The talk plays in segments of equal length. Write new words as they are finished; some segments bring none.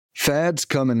Fads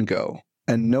come and go,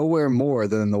 and nowhere more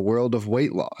than in the world of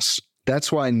weight loss.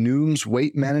 That's why Noom's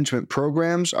weight management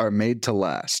programs are made to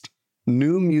last.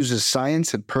 Noom uses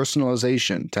science and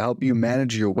personalization to help you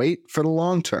manage your weight for the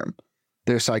long term.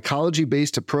 Their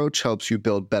psychology-based approach helps you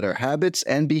build better habits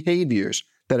and behaviors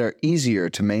that are easier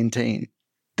to maintain.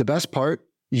 The best part?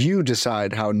 You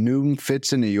decide how Noom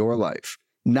fits into your life,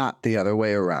 not the other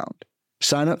way around.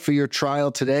 Sign up for your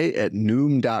trial today at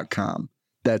Noom.com.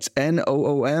 That's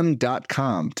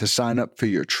Noom.com to sign up for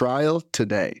your trial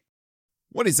today.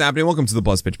 What is happening? Welcome to the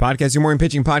Plus Pitch Podcast, your morning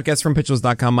pitching podcast from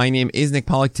Pitchers.com. My name is Nick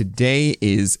Pollock. Today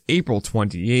is April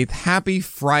 28th. Happy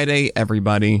Friday,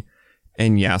 everybody.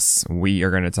 And yes, we are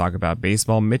going to talk about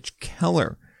baseball. Mitch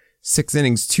Keller, 6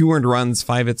 innings, 2 earned runs,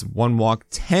 5 hits, 1 walk,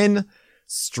 10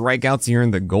 strikeouts. He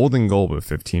earned the Golden Goal with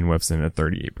 15 whiffs and a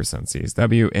 38%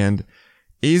 CSW. And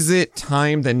is it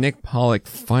time that Nick Pollock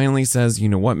finally says, you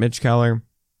know what, Mitch Keller?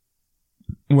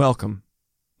 Welcome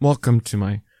to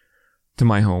my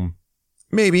home.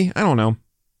 Maybe, I don't know.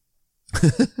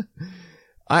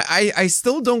 I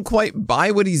still don't quite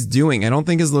buy what he's doing. I don't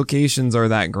think his locations are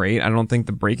that great. I don't think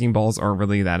the breaking balls are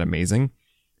really that amazing.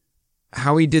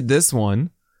 How he did this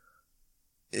one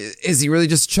is he really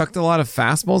just chucked a lot of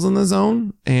fastballs in the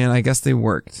zone, and I guess they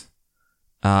worked.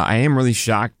 I am really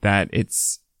shocked that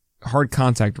its hard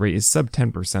contact rate is sub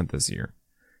 10% this year.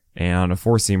 And on a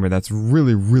four-seamer, that's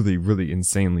really, really, really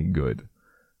insanely good.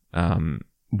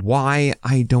 Why?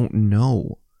 I don't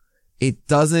know. It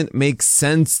doesn't make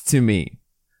sense to me.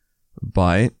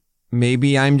 But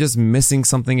maybe I'm just missing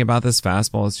something about this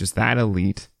fastball. It's just that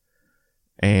elite.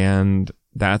 And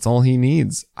that's all he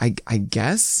needs. I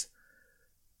guess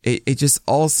it just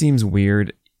all seems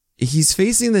weird. He's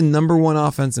facing the number one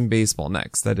offense in baseball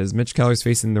next. That is, Mitch Keller's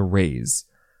facing the Rays.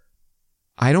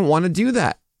 I don't want to do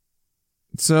that.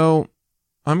 So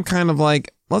I'm kind of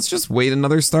like, let's just wait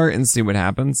another start and see what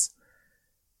happens.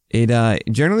 It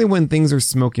generally when things are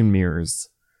smoke and mirrors,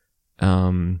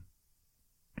 there's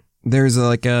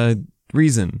like a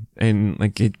reason, and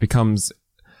like it becomes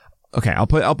okay. I'll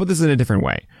put this in a different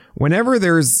way. Whenever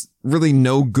there's really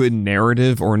no good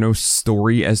narrative or no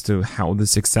story as to how the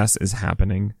success is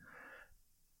happening,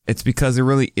 it's because there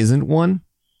really isn't one.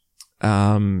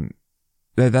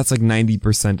 That's like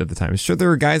 90% of the time. Sure,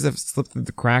 there are guys that have slipped through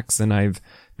the cracks, and I've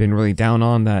been really down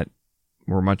on that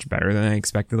were much better than I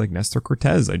expected, like Nestor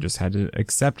Cortez. I just had to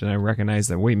accept, and I recognize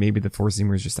that, wait, maybe the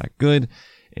four-seamer is just that good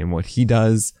in what he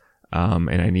does,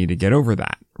 and I need to get over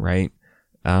that, right?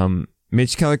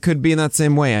 Mitch Keller could be in that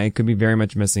same way. I could be very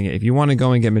much missing it. If you want to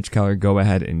go and get Mitch Keller, go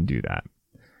ahead and do that.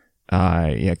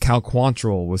 Cal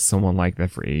Quantrill was someone like that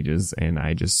for ages, and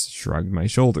I just shrugged my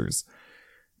shoulders.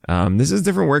 This is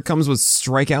different where it comes with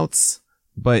strikeouts,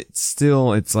 but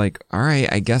still, it's like, all right,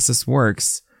 I guess this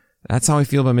works. That's how I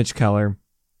feel about Mitch Keller,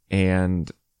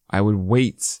 and I would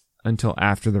wait until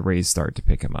after the Rays start to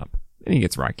pick him up. And he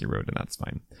gets Rocky Road, and that's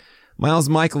fine. Miles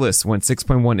Michaelis went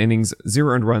 6.1 innings,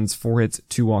 0 earned runs, 4 hits,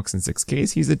 2 walks, and 6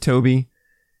 Ks. He's a Toby.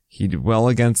 He did well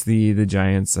against the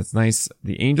Giants. That's nice.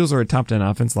 The Angels are a top 10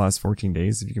 offense the last 14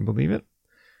 days, if you can believe it.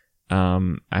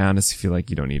 I honestly feel like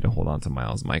you don't need to hold on to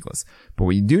Miles Michaelis. But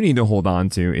what you do need to hold on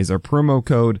to is our promo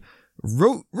code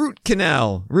Root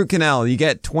Canal. Root Canal. You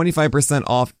get 25%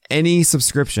 off any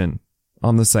subscription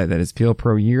on the site. That is PL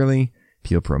Pro Yearly,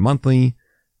 PL Pro Monthly,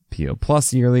 PL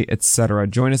Plus Yearly, etc.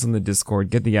 Join us on the Discord.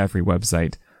 Get the ad-free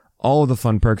website. All of the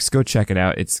fun perks. Go check it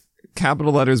out. It's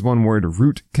capital letters, one word,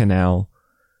 Root Canal.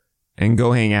 And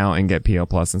go hang out and get PL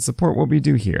Plus and support what we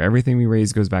do here. Everything we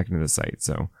raise goes back into the site.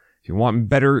 So if you want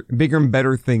bigger and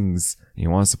better things, and you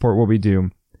want to support what we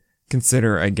do,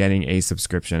 consider getting a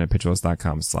subscription at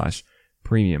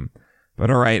pitchwells.com/premium. But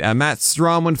all right, Matt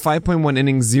Strahm went 5.1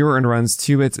 innings, 0 earned runs,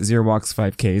 2 hits, 0 walks,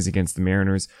 5 Ks against the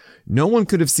Mariners. No one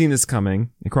could have seen this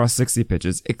coming across 60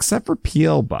 pitches except for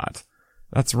PLBot.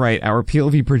 That's right, our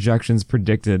PLV projections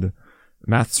predicted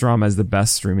Matt Strahm as the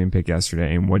best streaming pick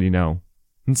yesterday, and what do you know?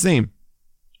 Insane.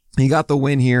 He got the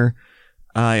win here.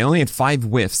 He only had 5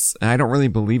 whiffs, and I don't really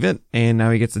believe it. And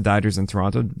now he gets the Dodgers in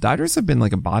Toronto. The Dodgers have been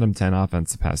like a bottom 10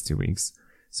 offense the past 2 weeks.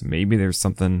 So maybe there's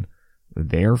something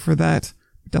there for that.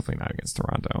 Definitely not against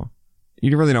Toronto.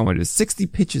 You really don't want to do 60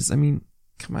 pitches. I mean,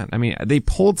 come on. I mean, they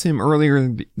pulled him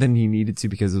earlier than he needed to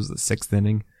because it was the 6th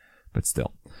inning. But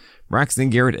still. Braxton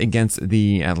Garrett against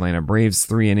the Atlanta Braves.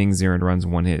 3 innings, 0 earned runs,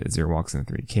 1 hit, 0 walks, and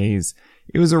 3 Ks.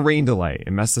 It was a rain delay.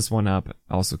 It messed this one up.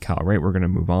 Also, Kyle Wright, we're going to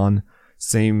move on.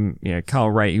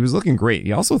 Kyle Wright, he was looking great.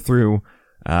 He also threw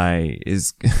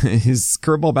his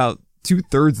curveball about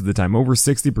 2/3 of the time, over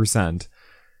 60%.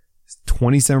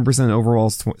 27% overall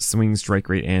swing strike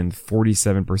rate and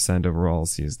 47% overall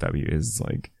CSW is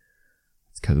like,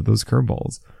 it's because of those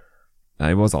curveballs.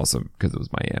 It was also because it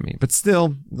was Miami. But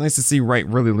still, nice to see Wright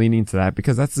really leaning to that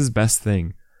because that's his best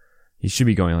thing. He should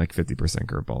be going like 50%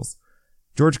 curveballs.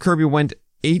 George Kirby went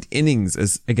 8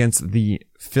 innings against the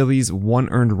Phillies, 1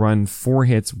 earned run, 4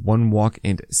 hits, 1 walk,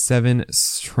 and 7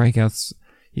 strikeouts.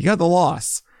 He got the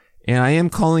loss. And I am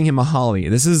calling him a Holly.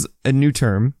 This is a new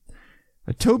term.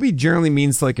 A Toby generally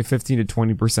means like a 15 to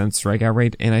 20% strikeout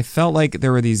rate. And I felt like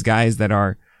there were these guys that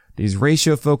are these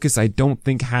ratio focus. I don't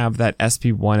think have that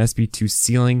SP1, SP2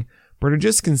 ceiling, but are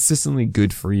just consistently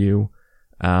good for you.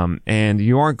 And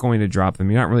you aren't going to drop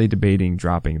them. You're not really debating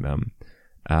dropping them.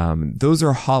 Those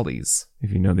are Hollies.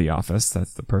 If you know The Office,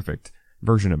 that's the perfect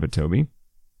version of a Toby.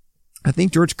 I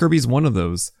think George Kirby's one of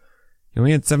those. He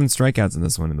only had 7 strikeouts in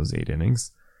this one in those 8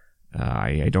 innings.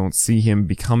 I don't see him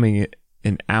becoming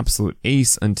an absolute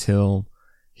ace until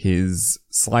his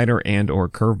slider and or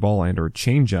curveball and or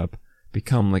changeup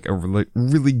become like a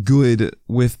really good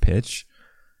whiff pitch.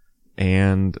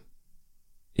 And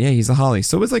yeah, he's a Holly.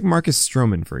 So is like Marcus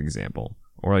Stroman, for example,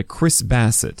 or like Chris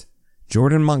Bassett,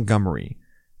 Jordan Montgomery.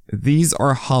 These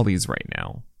are Hollies right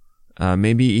now.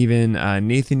 Maybe even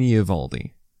Nathan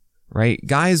Eovaldi, right?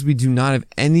 Guys we do not have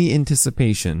any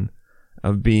anticipation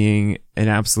of being an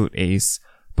absolute ace,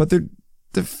 but they're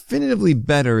definitively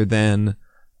better than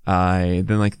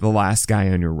like the last guy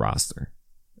on your roster,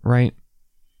 right?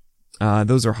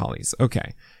 Those are Hollies.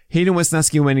 Okay. Hayden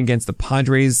Wesneski went against the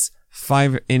Padres,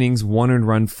 5 innings, 1 earned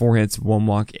run, 4 hits, 1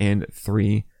 walk, and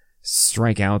 3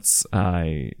 strikeouts.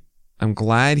 I'm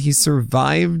glad he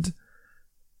survived.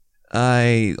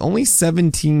 Only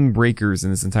 17 breakers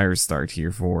in this entire start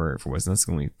here for Wesneski,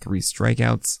 only 3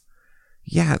 strikeouts.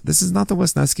 Yeah, this is not the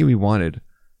Wesneski we wanted.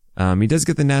 He does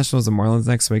get the Nationals and Marlins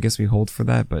next, so I guess we hold for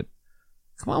that, but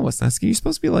come on, Wesneski, you're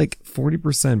supposed to be like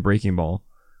 40% breaking ball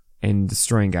and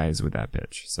destroying guys with that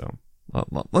pitch. So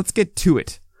let's get to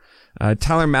it.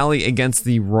 Tyler Mahle against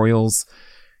the Royals.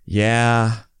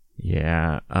 Yeah.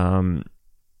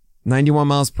 91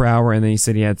 miles per hour, and then he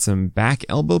said he had some back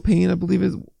elbow pain, I believe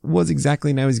it was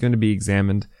exactly. Now he's going to be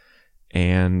examined,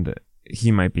 and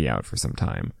he might be out for some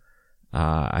time.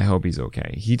 I hope he's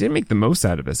okay. He did make the most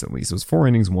out of this, at least. It was 4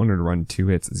 innings, 1 earned run, 2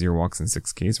 hits, 0 walks, and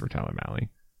 6 Ks for Tyler Mahle.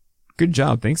 Good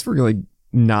job. Thanks for like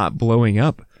not blowing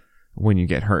up when you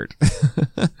get hurt.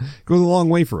 Goes a long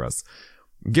way for us.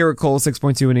 Garrett Cole,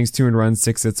 6.2 innings, 2 earned runs,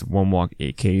 6 hits, 1 walk,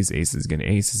 8 Ks. Ace is going to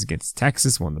aces against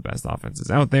Texas, one of the best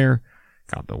offenses out there.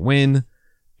 Got the win,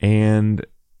 and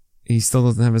he still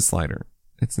doesn't have his slider.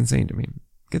 It's insane to me.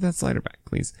 Get that slider back,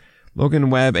 please. Logan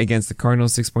Webb against the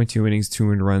Cardinals, 6.2 innings, 2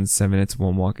 earned runs, 7 hits,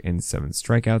 1 walk, and 7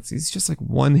 strikeouts. He's just like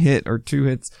 1 hit or 2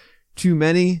 hits too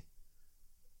many.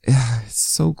 It's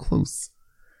so close.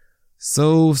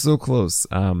 So close.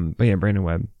 But yeah, Brandon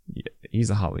Webb, he's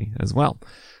a Holly as well.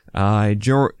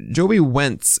 Joey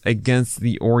Wentz against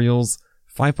the Orioles,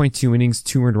 5.2 innings,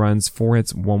 2 earned runs, 4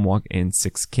 hits, 1 walk, and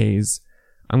 6 Ks.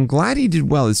 I'm glad he did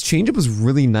well. His changeup was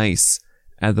really nice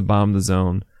at the bottom of the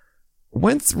zone.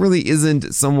 Wentz really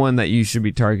isn't someone that you should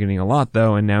be targeting a lot,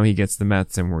 though, and now he gets the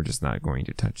Mets, and we're just not going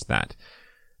to touch that.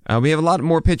 We have a lot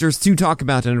more pitchers to talk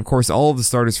about, and of course, all of the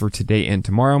starters for today and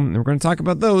tomorrow, and we're going to talk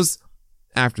about those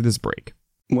after this break.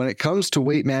 When it comes to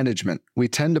weight management, we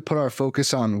tend to put our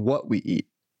focus on what we eat,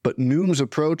 but Noom's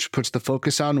approach puts the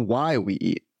focus on why we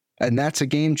eat, and that's a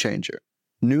game changer.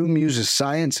 Noom uses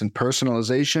science and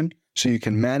personalization so you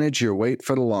can manage your weight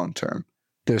for the long term.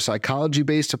 Their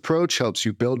psychology-based approach helps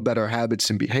you build better habits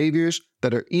and behaviors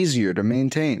that are easier to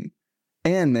maintain.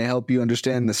 And they help you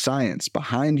understand the science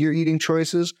behind your eating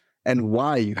choices and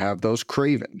why you have those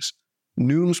cravings.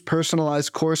 Noom's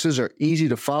personalized courses are easy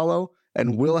to follow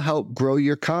and will help grow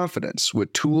your confidence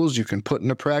with tools you can put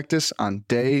into practice on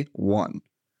day 1.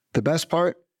 The best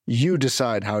part? You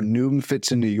decide how Noom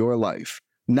fits into your life,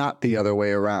 not the other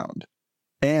way around.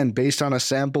 And based on a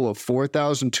sample of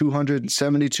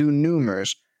 4,272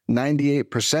 Noomers,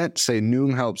 98% say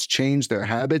Noom helps change their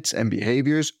habits and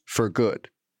behaviors for good.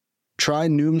 Try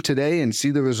Noom today and see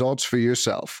the results for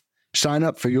yourself. Sign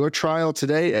up for your trial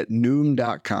today at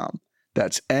Noom.com.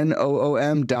 That's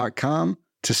Noom.com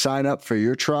to sign up for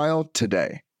your trial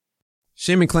today.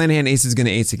 Shane McClanahan, ace is going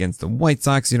to ace against the White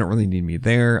Sox. You don't really need me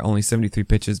there. Only 73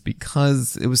 pitches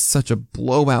because it was such a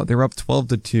blowout. They were up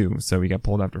 12-2, so he got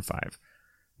pulled after 5.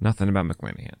 Nothing about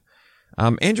McClanahan.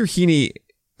 Andrew Heaney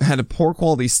had a poor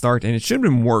quality start, and it should have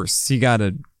been worse. He got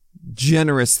a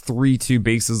generous 3-2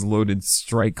 bases loaded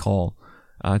strike call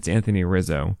to Anthony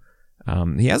Rizzo.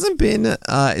 He hasn't been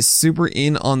super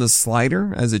in on the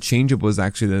slider, as a changeup was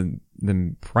actually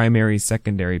the primary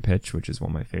secondary pitch, which is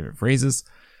one of my favorite phrases.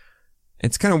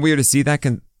 It's kind of weird to see that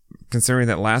considering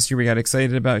that last year we got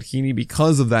excited about Heaney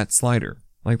because of that slider.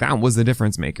 Like, that was the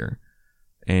difference maker.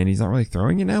 and he's not really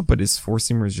throwing it now, but his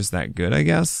four-seamer is just that good, I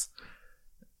guess.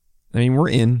 I mean, we're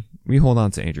in. We hold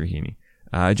on to Andrew Heaney.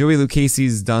 Joey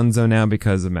Lucchese's donezo now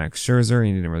because of Max Scherzer.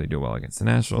 He didn't really do well against the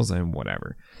Nationals, and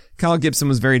whatever. Kyle Gibson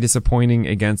was very disappointing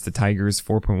against the Tigers.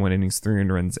 4.1 innings,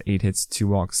 300 runs, 8 hits, 2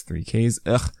 walks, 3 Ks.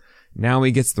 Ugh. Now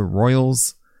he gets the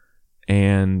Royals,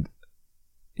 and,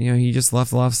 he just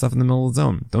left a lot of stuff in the middle of the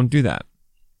zone. Don't do that.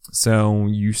 So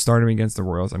you start him against the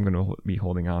Royals. I'm going to be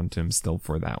holding on to him still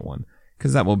for that one,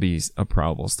 because that will be a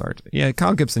probable start. Yeah,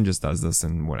 Kyle Gibson just does this,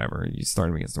 and whatever. You start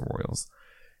him against the Royals.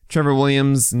 Trevor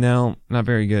Williams, no, not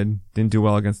very good. Didn't do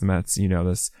well against the Mets. You know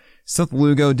this. Seth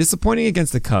Lugo, disappointing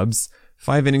against the Cubs.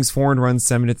 5 innings, 4 runs,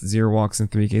 7 hits, 0 walks, and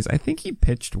 3 Ks. I think he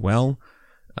pitched well.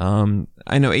 I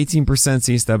know 18%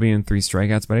 CSW and 3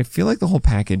 strikeouts, but I feel like the whole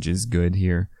package is good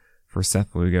here for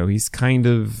Seth Lugo. He's kind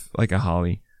of like a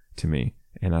Holly to me,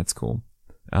 and that's cool.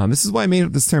 This is why I made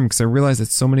up this term, because I realized that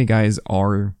so many guys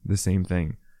are the same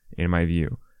thing, in my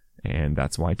view. And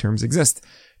that's why terms exist.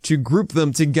 To group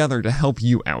them together to help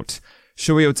you out.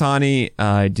 Shohei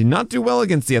Ohtani did not do well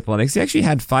against the Athletics. He actually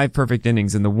had 5 perfect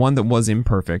innings, and the one that was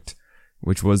imperfect,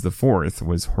 which was the 4th,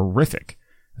 was horrific.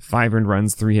 5 earned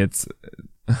runs, 3 hits,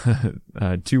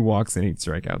 2 walks, and 8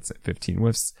 strikeouts, 15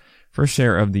 whiffs for a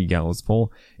share of the Gallows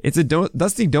Bowl. It's a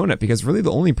dusty donut, because really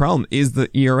the only problem is the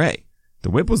ERA.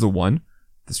 The whip was a 1.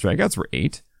 The strikeouts were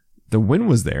 8. The win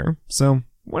was there. So,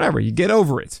 whatever. You get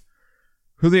over it.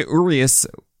 Julio Urias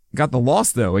got the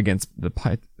loss, though, against the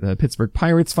Pittsburgh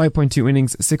Pirates. 5.2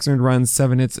 innings, 6 earned runs,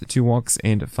 7 hits, 2 walks,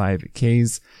 and 5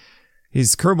 Ks.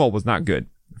 His curveball was not good.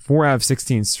 4 out of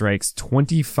 16 strikes,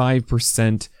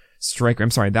 25% strike rate.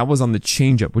 I'm sorry, that was on the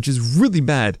changeup, which is really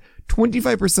bad.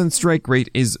 25% strike rate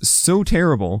is so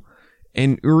terrible,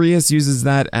 and Urias uses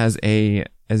that as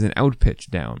an out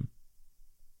pitch down.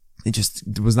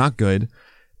 It was not good,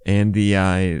 and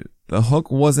the hook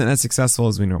wasn't as successful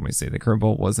as we normally say. The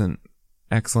curveball wasn't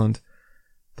excellent.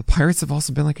 The Pirates have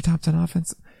also been like a top 10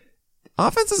 offense.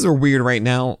 Offenses are weird right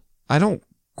now. I don't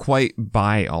quite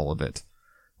buy all of it.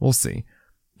 We'll see.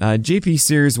 JP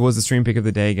Sears was the stream pick of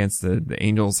the day against the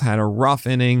Angels. Had a rough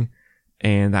inning,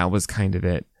 and that was kind of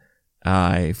it.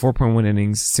 4.1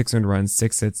 innings, 6 earned runs,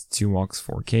 6 hits, 2 walks,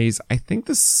 4 Ks. I think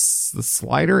the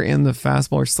slider and the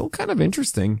fastball are still kind of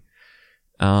interesting.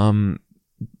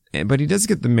 But he does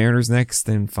get the Mariners next,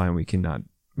 then fine, we can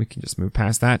just move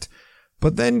past that.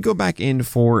 But then go back in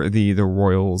for the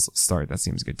Royals start. That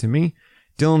seems good to me.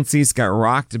 Dylan Cease got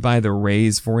rocked by the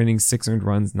Rays. 4 innings, 6 earned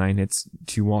runs, 9 hits,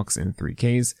 2 walks, and 3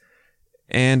 Ks.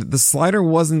 And the slider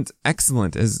wasn't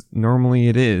excellent as normally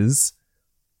it is.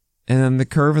 And then the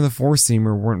curve and the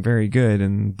 4-seamer weren't very good.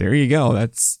 And there you go.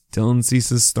 That's Dylan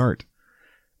Cease's start.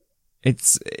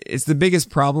 It's the biggest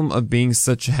problem of being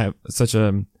such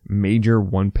a major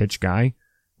one-pitch guy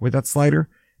with that slider,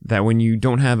 that when you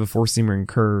don't have a 4-seamer and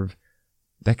curve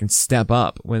that can step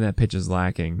up when that pitch is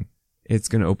lacking, it's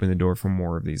going to open the door for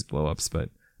more of these blow-ups. But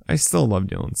I still love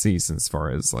Dylan Cease as far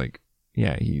as,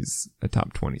 he's a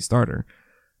top 20 starter.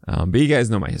 But you guys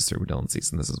know my history with Dylan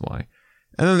Cease, and this is why.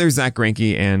 And then there's Zach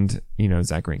Greinke, and,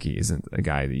 Zach Greinke isn't a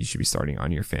guy that you should be starting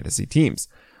on your fantasy teams.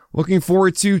 Looking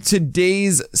forward to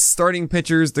today's starting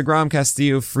pitchers: DeGrom,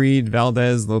 Castillo, Fried,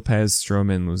 Valdez, Lopez,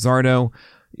 Stroman, Luzardo.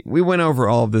 We went over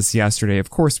all of this yesterday. Of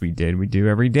course we did. We do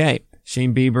every day.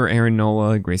 Shane Bieber, Aaron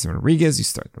Nola, Grayson Rodriguez. You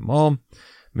start them all.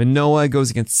 Manoah goes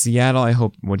against Seattle. I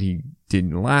hope what he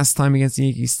did last time against the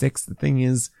Yankees sticks. The thing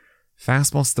is,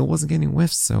 fastball still wasn't getting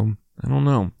whiffs, so I don't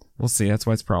know. We'll see. That's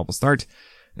why it's probable start.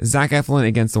 Zach Eflin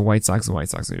against the White Sox. The White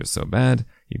Sox are just so bad.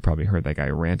 You probably heard that guy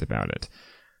rant about it.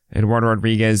 Eduardo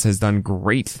Rodriguez has done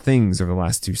great things over the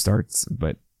last 2 starts,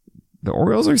 but the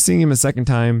Orioles are seeing him a second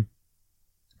time,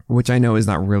 which I know is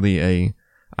not really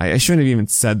I shouldn't have even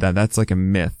said that. That's like a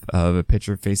myth of a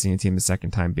pitcher facing a team the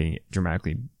second time being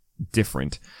dramatically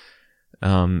different.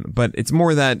 But it's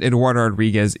more that Eduardo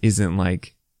Rodriguez isn't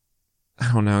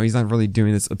he's not really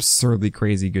doing this absurdly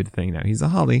crazy good thing now. He's a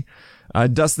Holly.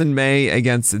 Dustin May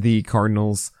against the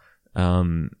Cardinals.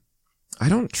 I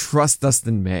don't trust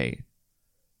Dustin May.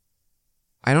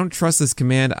 I don't trust his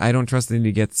command. I don't trust that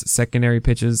he gets secondary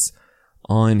pitches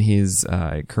on his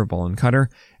curveball and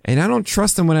cutter. And I don't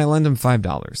trust him when I lend him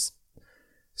 $5.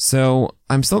 So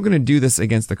I'm still going to do this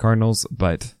against the Cardinals,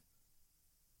 but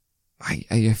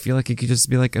I feel like it could just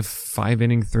be like a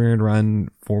 5-inning, 3-run,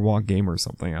 4-walk game or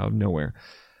something out of nowhere.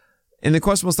 In the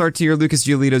questionable start tier, Lucas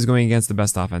Giolito is going against the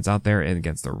best offense out there and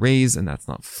against the Rays, and that's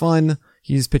not fun.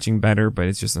 He's pitching better, but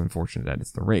it's just unfortunate that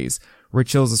it's the Rays.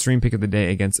 Rich Hill's the stream pick of the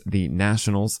day against the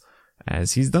Nationals,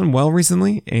 as he's done well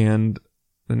recently, and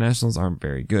the Nationals aren't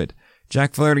very good.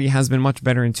 Jack Flaherty has been much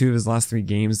better in 2 of his last 3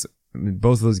 games In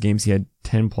both of those games, he had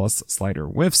 10 plus slider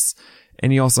whiffs,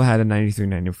 and he also had a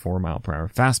 93-94 mile per hour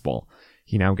fastball.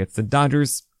 He now gets the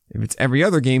Dodgers. If it's every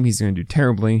other game, he's going to do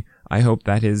terribly. I hope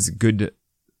that his good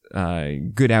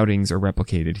outings are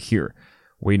replicated here.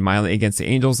 Wade Miley against the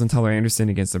Angels and Tyler Anderson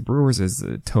against the Brewers is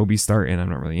a Toby start, and I'm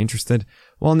not really interested.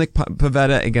 While Nick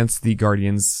Pivetta against the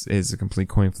Guardians is a complete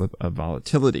coin flip of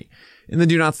volatility. In the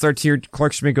do not start tier,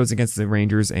 Clark Schmidt goes against the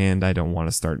Rangers, and I don't want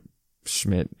to start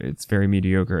Schmidt. It's very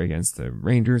mediocre against the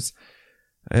Rangers.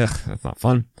 That's not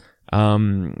fun.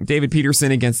 David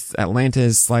Peterson against Atlanta.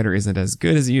 His slider isn't as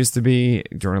good as it used to be.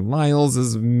 Jordan Lyles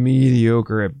is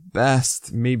mediocre at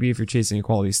best. Maybe if you're chasing a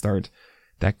quality start,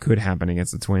 that could happen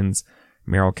against the Twins.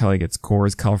 Merrill Kelly gets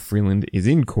Coors. Kyle Freeland is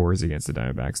in Coors against the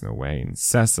Diamondbacks. No way. And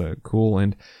Sessa, cool.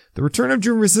 And the return of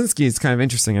Drew Rosinski is kind of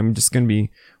interesting. I'm just going to be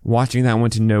watching that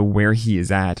one to know where he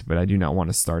is at, but I do not want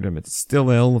to start him. It's still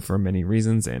ill for many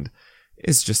reasons, and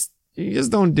it's just, you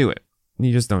just don't do it.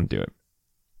 You just don't do it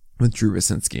with Drew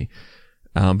Rosinski.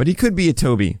 But he could be a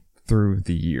Toby through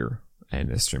the year and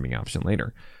a streaming option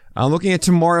later. Looking at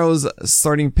tomorrow's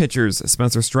starting pitchers,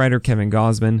 Spencer Strider, Kevin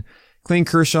Gausman, Clayton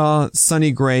Kershaw,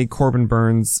 Sonny Gray, Corbin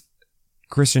Burns,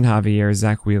 Christian Javier,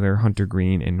 Zach Wheeler, Hunter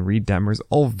Green, and Reed Detmers,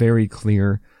 all very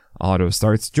clear auto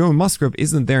starts. Joe Musgrove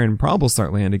isn't there in probable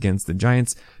start land against the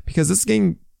Giants because this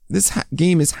game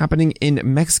is happening in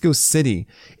Mexico City.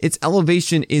 Its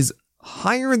elevation is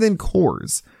higher than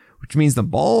Coors, which means the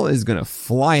ball is going to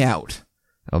fly out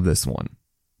of this one.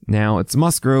 Now, it's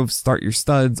Musgrove, start your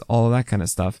studs, all of that kind of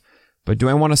stuff. But do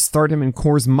I want to start him in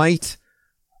Coors Might?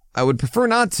 I would prefer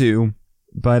not to,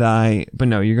 but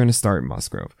no, you're going to start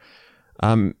Musgrove.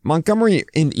 Montgomery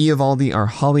and Eovaldi are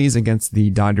Hollies against the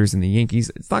Dodgers and the Yankees.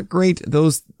 It's not great.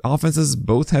 Those offenses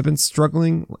both have been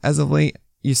struggling as of late.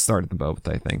 You started them both,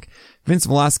 I think. Vince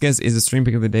Velasquez is a stream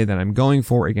pick of the day that I'm going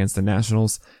for against the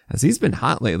Nationals, as he's been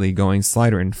hot lately, going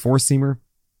slider and four-seamer.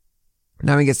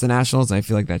 Now he gets the Nationals, and I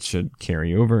feel like that should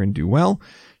carry over and do well.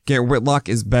 Garrett Whitlock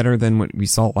is better than what we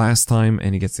saw last time,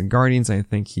 and he gets the Guardians. I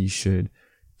think he should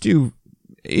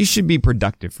be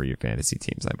productive for your fantasy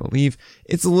teams, I believe.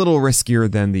 It's a little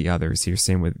riskier than the others here.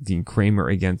 Same with Dean Kramer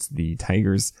against the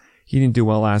Tigers. He didn't do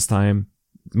well last time.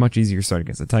 Much easier start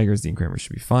against the Tigers. Dean Kramer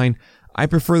should be fine. I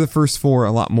prefer the first four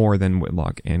a lot more than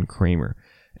Whitlock and Kramer.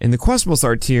 In the questionable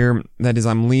start tier, that is,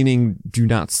 I'm leaning do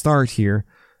not start here,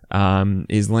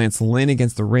 is Lance Lynn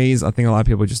against the Rays. I think a lot of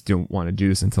people just don't want to do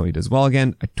this until he does well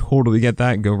again. I totally get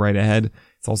that. Go right ahead.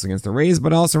 It's also against the Rays,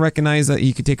 but I also recognize that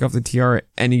he could take off the TR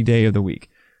any day of the week.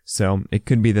 So it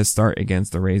could be the start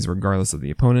against the Rays regardless of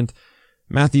the opponent.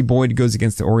 Matthew Boyd goes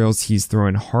against the Orioles. He's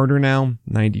throwing harder now.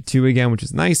 92 again, which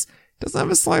is nice. Doesn't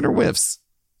have a slider whiffs.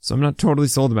 So I'm not totally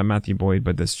sold about Matthew Boyd,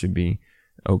 but this should be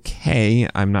okay.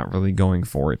 I'm not really going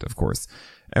for it, of course.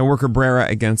 Edward Cabrera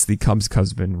against the Cubs. Cubs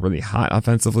have been really hot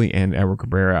offensively, and Edward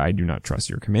Cabrera, I do not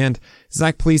trust your command.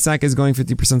 Zach Plesac is going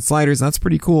 50% sliders, and that's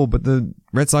pretty cool, but the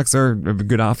Red Sox are a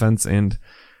good offense, and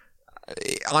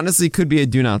honestly could be a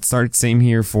do not start. Same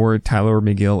here for Tyler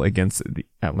McGill against the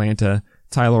Atlanta.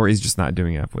 Tyler is just not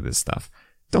doing enough with his stuff.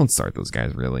 Don't start those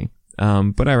guys, really.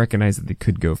 But I recognize that they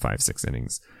could go 5-6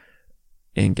 innings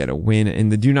and get a win. In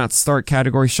the do not start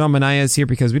category, Sean Manaea is here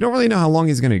because we don't really know how long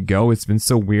he's going to go. It's been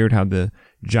so weird how the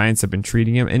Giants have been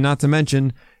treating him. And not to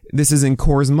mention, this is in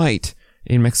Coors Might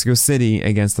in Mexico City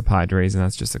against the Padres, and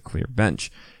that's just a clear bench.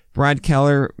 Brad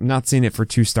Keller, not seeing it for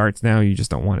 2 starts now. You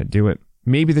just don't want to do it.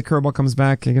 Maybe the curveball comes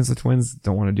back against the Twins.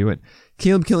 Don't want to do it.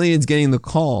 Caleb Killian's getting the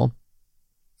call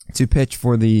to pitch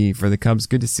for the Cubs.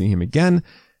 Good to see him again.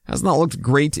 Has not looked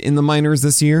great in the minors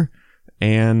this year,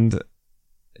 and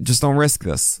just don't risk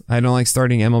this. I don't like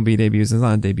starting MLB debuts. It's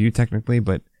not a debut technically,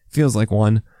 but feels like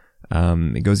one.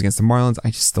 It goes against the Marlins.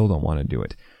 I just still don't want to do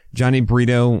it. Johnny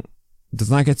Brito does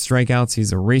not get strikeouts.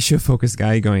 He's a ratio-focused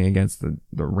guy going against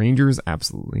the Rangers.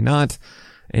 Absolutely not.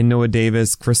 And Noah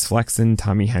Davis, Chris Flexen,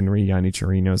 Tommy Henry, Yanni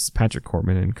Chirinos, Patrick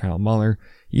Corbin, and Kyle Muller.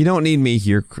 You don't need me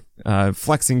here.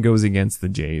 Flexen goes against the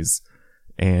Jays,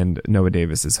 and Noah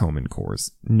Davis is home in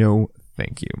Coors. No,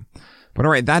 thank you. But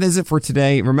all right, that is it for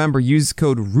today. Remember, use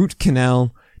code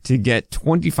ROOTCANAL to get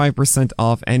 25%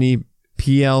 off any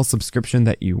PL subscription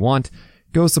that you want.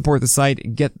 Go support the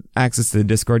site, get access to the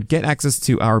Discord, get access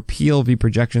to our PLV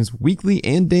projections weekly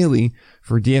and daily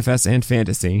for DFS and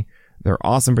fantasy. They're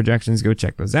awesome projections. Go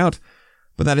check those out.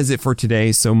 But that is it for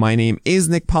today. So my name is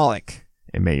Nick Pollock,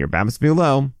 and may your BABIPs be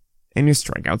low and your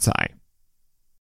strikeouts high.